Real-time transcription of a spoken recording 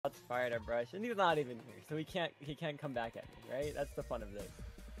fired our brush, and he's not even here, so he can't come back at me, right? That's the fun of this.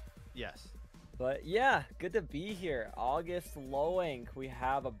 Yes. But yeah, good to be here. August Low Ink. We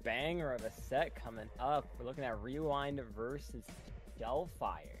have a banger of a set coming up. We're looking at Rewind versus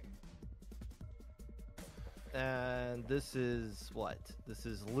Shellfire. And this is what? This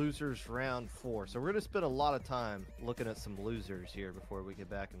is losers round 4. So we're going to spend a lot of time looking at some losers here before we get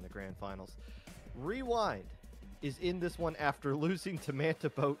back in the grand finals. Rewind is in this one after losing to Manta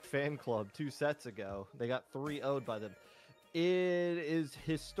Boat Fan Club 2 sets ago. They got 3-0'd by them. It is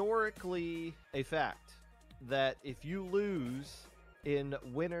historically a fact that if you lose in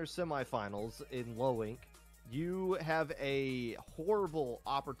winner semifinals in Low Ink, you have a horrible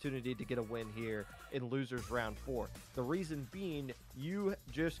opportunity to get a win here in losers round 4. The reason being, you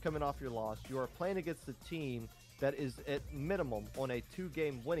just coming off your loss, you are playing against a team that is at minimum on a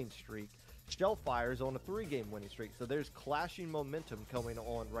 2-game winning streak. Shellfire is on a 3-game winning streak, so there's clashing momentum going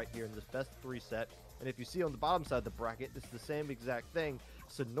on right here in this best 3 set. And if you see on the bottom side of the bracket, it's the same exact thing.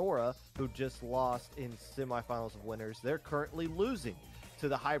 Sonora, who just lost in semifinals of winners, they're currently losing to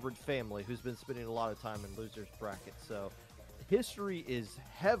the Hybrid family, who's been spending a lot of time in losers bracket. So history is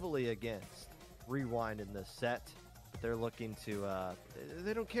heavily against Rewind in this set. But they're looking to,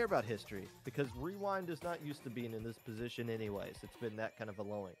 they don't care about history because Rewind is not used to being in this position anyways. It's been that kind of a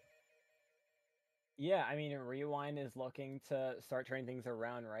Low Ink. Yeah, I mean, Rewind is looking to start turning things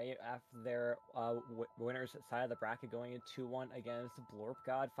around, right? After their winners side of the bracket going in 2-1 against Blorp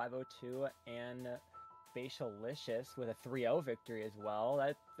God 502 and Facialicious with a 3-0 victory as well.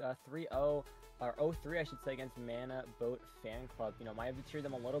 That 3-0 or 0-3, I should say, against Mana Boat Fan Club. You know, might have deterred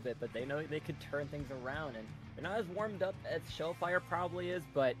them a little bit, but they know they could turn things around, and they're not as warmed up as Shellfire probably is,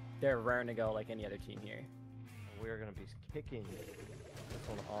 but they're raring to go like any other team here. We are going to be kicking this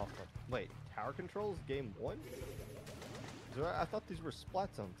one off. Wait, tower controls game 1? I thought these were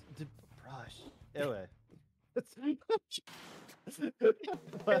splat zones. Brush. Anyway.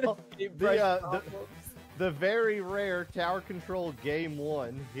 Well, the very rare tower control game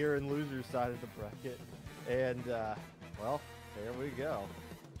 1 here in loser side of the bracket. And, well, there we go.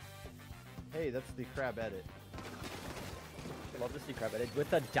 Hey, that's the crab edit. Love to see crab edit.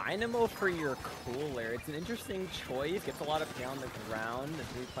 With a dynamo for your cooler, it's an interesting choice. Gets a lot of pay on the ground.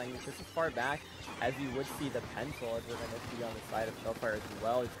 It's really playing just as far back as you would see the pencil, as we're going to see on the side of Shellfire as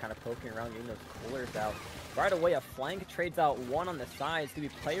well. He's kind of poking around, getting those coolers out. Right away, a flank trades out 1 on the side. It's going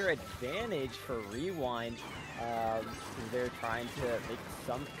to be player advantage for Rewind. They're trying to make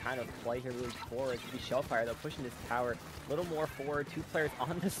some kind of play here moving forward. It's going to be Shellfire, though, pushing this tower a little more forward. 2 players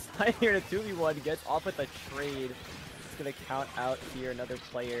on the side here. The 2v1 gets off with a trade. Going to count out here another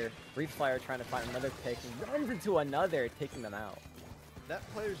player. Reflyer trying to find another pick, runs into another, taking them out. That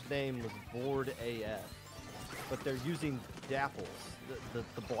player's name was Board AF, but they're using dapples, the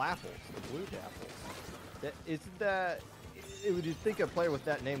blapples, the blue dapples. Isn't that? Would you think a player with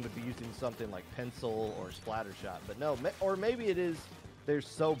that name would be using something like pencil or splattershot? But no, or maybe it is. They're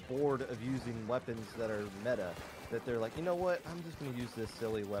so bored of using weapons that are meta that they're like, you know what, I'm just going to use this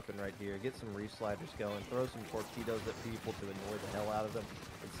silly weapon right here, get some reef sliders going, throw some torpedoes at people to annoy the hell out of them,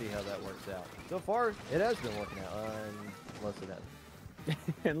 and see how that works out. So far, it has been working out, unless it hasn't.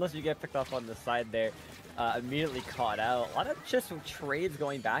 Unless you get picked off on the side there, immediately caught out. A lot of just trades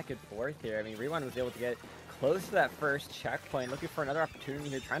going back and forth here. I mean, Rewind was able to get close to that first checkpoint, looking for another opportunity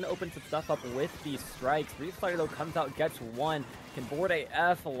here, trying to open some stuff up with these strikes. Reflyer, though, comes out, gets 1. Can board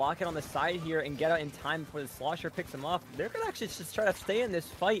AF, lock it on the side here, and get out in time before the Slosher picks him off. They're going to actually just try to stay in this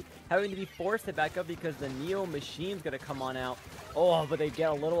fight, having to be forced to back up because the Neo Machine's going to come on out. Oh, but they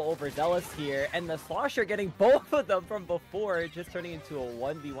get a little overzealous here, and the Slosher getting both of them from before, just turning into a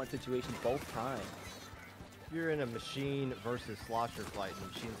 1v1 situation both times. If you're in a Machine versus Slosher fight,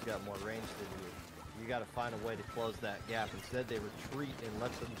 and Machine's got more range than you, you got to find a way to close that gap. Instead, they retreat and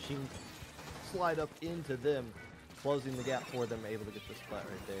let the Machine slide up into them, closing the gap for them, able to get the splat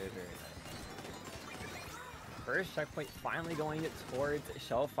right there. Very nice. First checkpoint finally going towards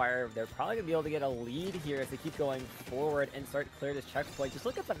Shellfire. They're probably going to be able to get a lead here as they keep going forward and start to clear this checkpoint. Just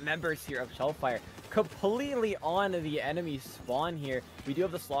look at the members here of Shellfire. Completely on the enemy spawn here. We do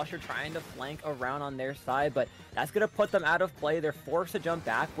have the Slosher trying to flank around on their side, but that's going to put them out of play. They're forced to jump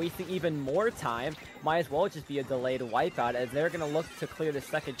back, wasting even more time. Might as well just be a delayed wipeout as they're going to look to clear the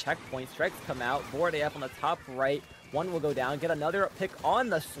second checkpoint. Strikes come out. Board AF on the top right. 1 will go down. Get another pick on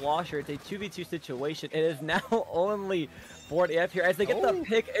the Slosher. It's a 2v2 situation. It is now only Board AF here as they get the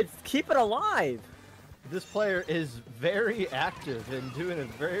pick. It's keep it alive. This player is very active and doing a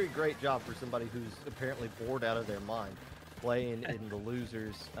very great job for somebody who's apparently bored out of their mind. playing in the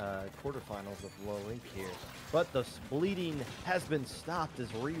losers quarterfinals of Low Link here. But the bleeding has been stopped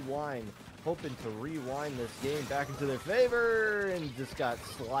as Rewind, hoping to rewind this game back into their favor, and just got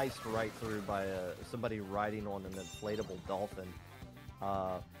sliced right through by somebody riding on an inflatable dolphin.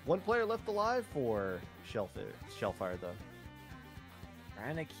 One player left alive for Shellfire, though.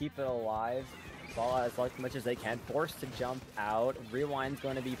 Trying to keep it alive as much as they can. Forced to jump out. Rewind's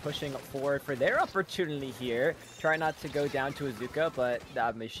going to be pushing forward for their opportunity here. Try not to go down to Azuka, but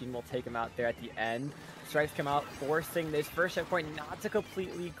that machine will take him out there at the end. Strikes come out, forcing this first checkpoint not to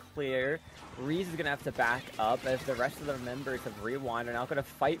completely clear. Reese is going to have to back up as the rest of the members of Rewind are now going to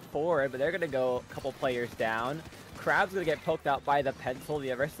fight forward, but they're going to go a couple players down. Crab's going to get poked out by the pencil.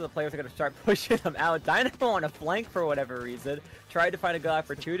 The rest of the players are going to start pushing him out. Dynamo on a flank for whatever reason. Tried to find a good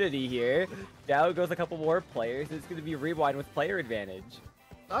opportunity here. Down goes a couple more players. It's going to be Rewind with player advantage.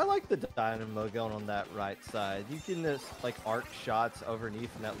 I like the Dynamo going on that right side. You can just like arc shots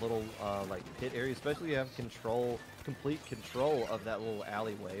underneath in that little like pit area, especially if you have complete control of that little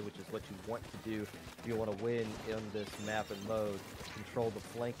alleyway, which is what you want to do if you want to win in this map and mode. Control the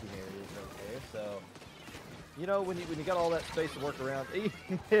flanking areas okay. So you know, when you got all that space to work around,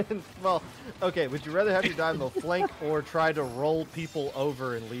 well, okay, would you rather have your Dynamo flank or try to roll people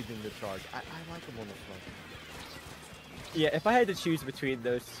over and lead them to charge? I like them on the flank. Yeah, if I had to choose between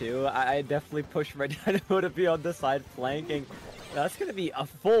those two, I definitely push my Dynamo to be on the side flanking. That's going to be a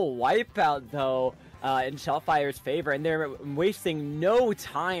full wipeout, though, in Shellfire's favor, and they're wasting no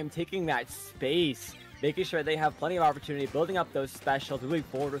time taking that space, making sure they have plenty of opportunity, building up those specials, moving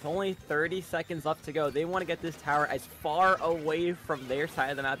forward with only 30 seconds left to go. They want to get this tower as far away from their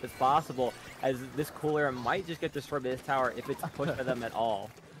side of the map as possible, as this cooler might just get destroyed by this tower if it's pushed by them at all.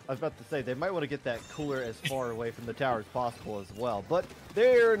 I was about to say, they might want to get that cooler as far away from the tower as possible as well. But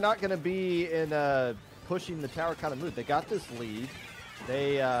they're not going to be in pushing the tower kind of mood. They got this lead.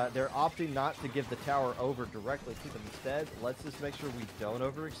 They're opting not to give the tower over directly to them. Instead, let's just make sure we don't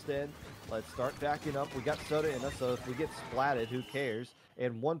overextend. Let's start backing up. We got Soda in us, so if we get splatted, who cares?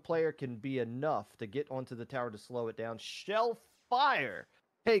 And one player can be enough to get onto the tower to slow it down. Shellfire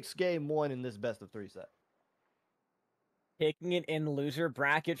takes game one in this best of 3 set. Taking it in loser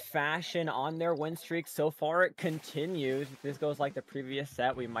bracket fashion on their win streak. So far, it continues. If this goes like the previous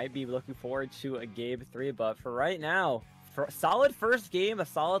set, we might be looking forward to a game 3. But for right now, for a solid first game, a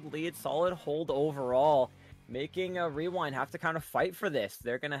solid lead, solid hold overall, making a Rewind have to kind of fight for this.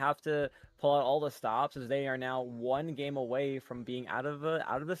 They're going to have to pull out all the stops as they are now 1 game away from being out of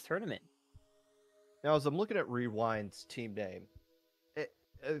this tournament. Now, as I'm looking at Rewind's team name,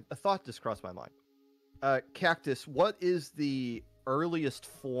 a thought just crossed my mind. Cactus, what is the earliest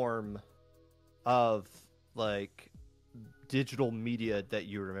form of like digital media that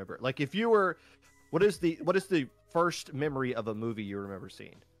you remember? Like, if you were, what is the first memory of a movie you remember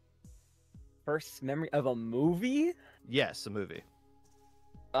seeing? First memory of a movie? Yes, a movie.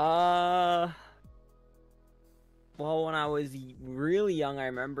 Well, when I was really young, I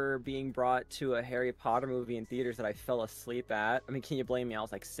remember being brought to a Harry Potter movie in theaters that I fell asleep at. I mean, can you blame me? I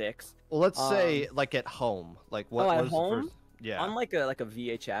was like 6. Well, let's say like at home. Like what at was home? the first? Yeah. On like a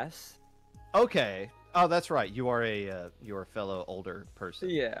VHS. Okay. Oh, that's right. You are a fellow older person.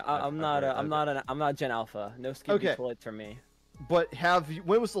 Yeah, I'm not Gen Alpha. No Skippy Fluid for me. But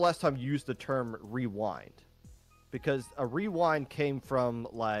when was the last time you used the term rewind? Because a rewind came from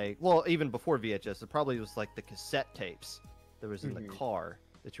like, well, even before VHS, it probably was like the cassette tapes that was in the car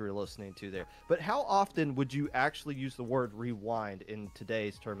that you were listening to there. But how often would you actually use the word rewind in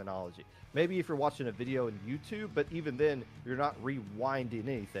today's terminology? Maybe if you're watching a video on YouTube, but even then, you're not rewinding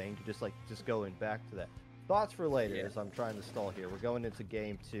anything. You're just going back to that. Thoughts for later as I'm trying to stall here. We're going into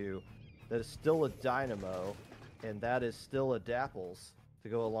game 2. That is still a Dynamo, and that is still a Dapples to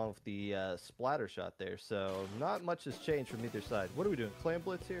go along with the splatter shot there. So not much has changed from either side. What are we doing? Clam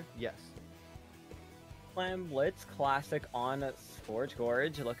Blitz here? Yes. Clam Blitz, classic on Scourge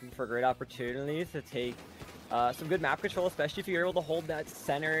Gorge, looking for great opportunities to take some good map control, especially if you're able to hold that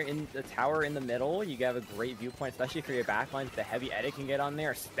center in the tower in the middle. You have a great viewpoint, especially for your backlines. The heavy edit can get on there,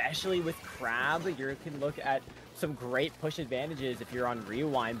 especially with Crab. You can look at some great push advantages if you're on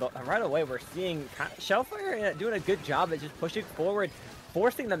Rewind. But right away, we're seeing Shellfire doing a good job at just pushing forward,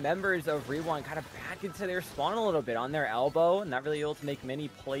 forcing the members of Rewind kind of back into their spawn a little bit on their elbow, not really able to make many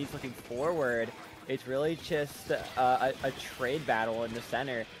plays looking forward. It's really just a trade battle in the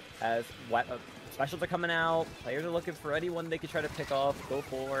center as specials are coming out, players are looking for anyone they could try to pick off, go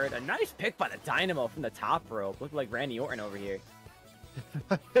forward. A nice pick by the Dynamo from the top rope. Looked like Randy Orton over here.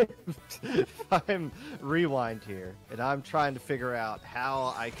 if I'm Rewind here, and I'm trying to figure out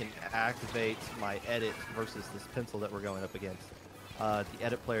how I can activate my edit versus this pencil that we're going up against. The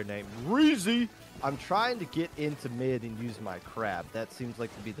edit player named Reezy. I'm trying to get into mid and use my crab. That seems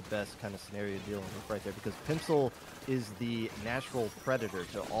like to be the best kind of scenario dealing with right there, because pencil is the natural predator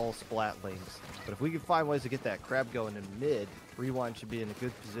to all Splatlings. But if we can find ways to get that crab going in mid, Rewind should be in a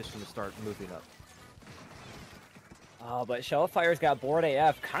good position to start moving up. Oh, but Shellfire's got board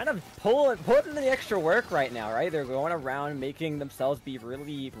AF, kind of putting in the extra work right now, right? They're going around, making themselves be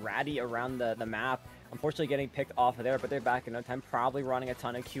really ratty around the map. Unfortunately, getting picked off of there, but they're back in no time, probably running a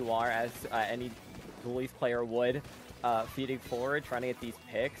ton of QR as any Dualies player would, feeding forward, trying to get these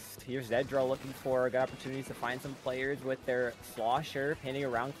picks. Here's Zedra looking for good opportunities to find some players with their Slosher, painting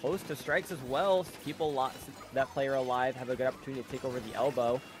around close to strikes as well, to keep that player alive, have a good opportunity to take over the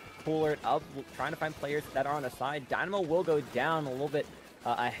elbow. Cooler up, trying to find players that are on the side. Dynamo will go down a little bit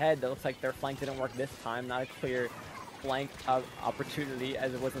ahead. That looks like their flank didn't work this time. Not a clear flank opportunity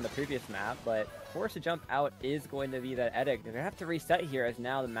as it was in the previous map, but forced to jump out is going to be that edit. They're going to have to reset here as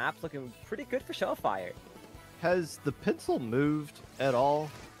now the map's looking pretty good for Shellfire. Has the pencil moved at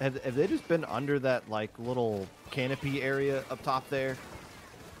all? Have they just been under that like little canopy area up top there?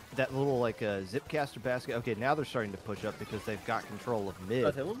 That little like zipcaster basket. Okay, now they're starting to push up because they've got control of mid.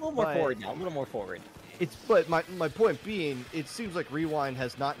 A little more forward now, a little more forward. But my point being, it seems like Rewind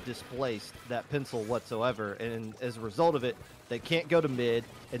has not displaced that pencil whatsoever, and as a result of it, they can't go to mid,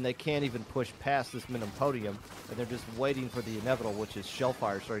 and they can't even push past this minimum podium, and they're just waiting for the inevitable, which is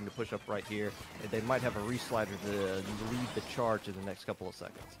Shellfire starting to push up right here, and they might have a reslider to lead the charge in the next couple of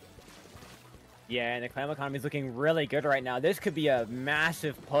seconds. Yeah, and the clam economy is looking really good right now. This could be a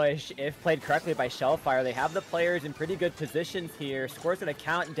massive push if played correctly by Shellfire. They have the players in pretty good positions here. Score's going to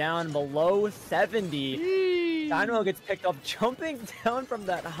count down below 70. Dynamo gets picked up, jumping down from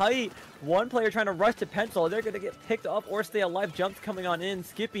that height. One player trying to rush to pencil. They're going to get picked up or stay alive. Jumps coming on in.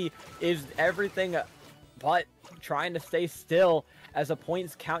 Skippy is everything but trying to stay still as the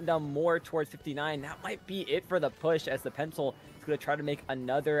points count down more towards 59. That might be it for the push as the pencil is going to try to make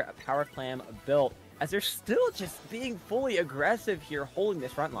another power clam built as they're still just being fully aggressive here, holding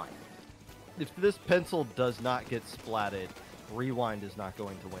this front line. If this pencil does not get splatted, Rewind is not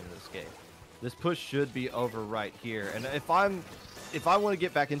going to win this game. This push should be over right here. And if I want to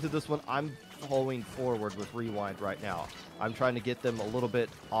get back into this one, I'm going forward with Rewind right now. I'm trying to get them a little bit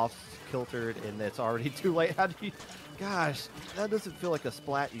off-kiltered, and it's already too late. How do you... Gosh, that doesn't feel like a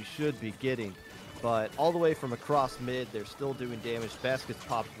splat you should be getting. But all the way from across mid, they're still doing damage. Basket's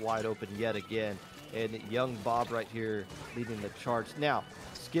popped wide open yet again. And young Bob right here leading the charge. Now,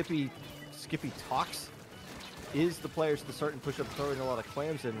 Skippy talks is the players to start and push up, throwing a lot of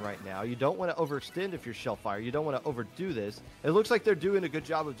clams in right now. You don't want to overextend if you're Shellfire. You don't want to overdo this. It looks like they're doing a good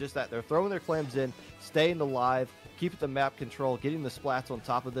job of just that. They're throwing their clams in, staying alive, keeping the map control, getting the splats on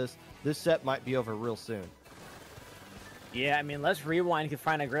top of this. This set might be over real soon. Yeah, I mean, unless Rewind can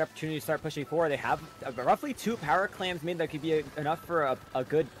find a great opportunity to start pushing forward. They have roughly 2 power clams made that could be enough for a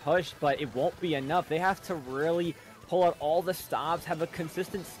good push, but it won't be enough. They have to really pull out all the stops, have a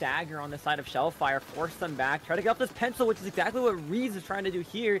consistent stagger on the side of Shellfire, force them back, try to get off this pencil, which is exactly what Reeves is trying to do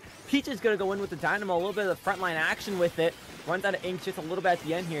here. Peach is going to go in with the Dynamo, a little bit of the frontline action with it, runs out of ink just a little bit at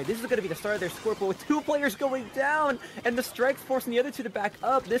the end here. This is going to be the start of their score, but with 2 players going down, and the strikes forcing the other 2 to back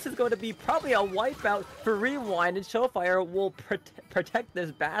up, this is going to be probably a wipeout for Rewind, and Shellfire will protect this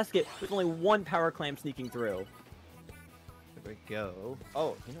basket with only 1 power clam sneaking through. There we go.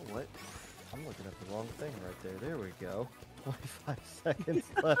 Oh, you know what? I'm looking at the wrong thing right there. There we go. 25 seconds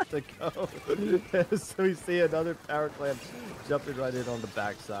left to go. So we see another power clam jumping right in on the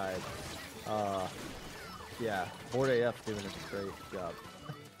backside. Yeah, Board AF doing a great job.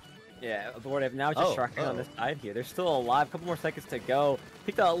 Yeah, Board AF now just shrugging on the side here. They're still alive. A couple more seconds to go.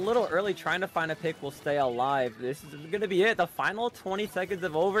 Picked out a little early, trying to find a pick will stay alive. This is going to be it. The final 20 seconds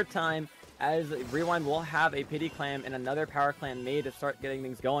of overtime, as Rewind will have a pity clam and another power clam made to start getting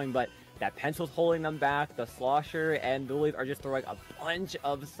things going, but that pencil's holding them back. The Slosher and Dualies are just throwing a bunch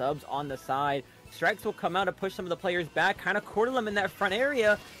of subs on the side. Strikes will come out to push some of the players back, kind of corner them in that front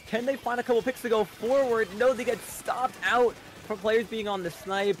area. Can they find a couple picks to go forward? No, they get stopped out from players being on the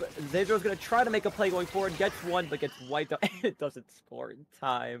snipe. Zedro's going to try to make a play going forward, gets one, but gets wiped out, and it doesn't score in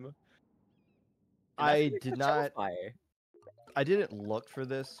time. I didn't look for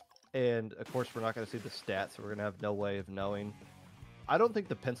this, and of course we're not going to see the stats, so we're going to have no way of knowing. I don't think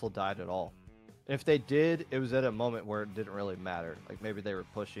the pencil died at all. If they did, it was at a moment where it didn't really matter. Like maybe they were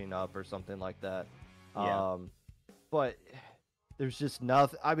pushing up or something like that. Yeah. But there's just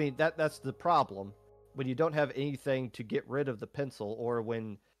nothing. I mean, that's the problem. when you don't have anything to get rid of the pencil, or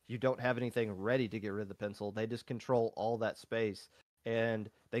when you don't have anything ready to get rid of the pencil, they just control all that space, and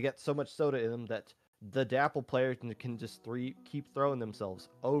they get so much soda in them that the Dapple player can just keep throwing themselves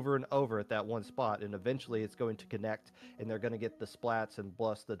over and over at that one spot, and eventually it's going to connect, and they're going to get the splats and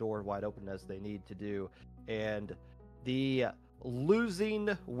bust the door wide open as they need to do. And the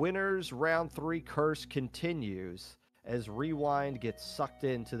losing winners round 3 curse continues as Rewind gets sucked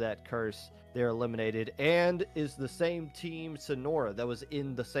into that curse. They're eliminated, and is the same team Sonora that was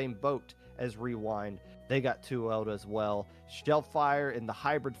in the same boat as Rewind. They got 2 out as well. Shellfire and the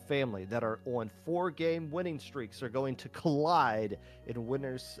Hybrid family that are on 4-game winning streaks are going to collide in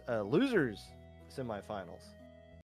losers semifinals.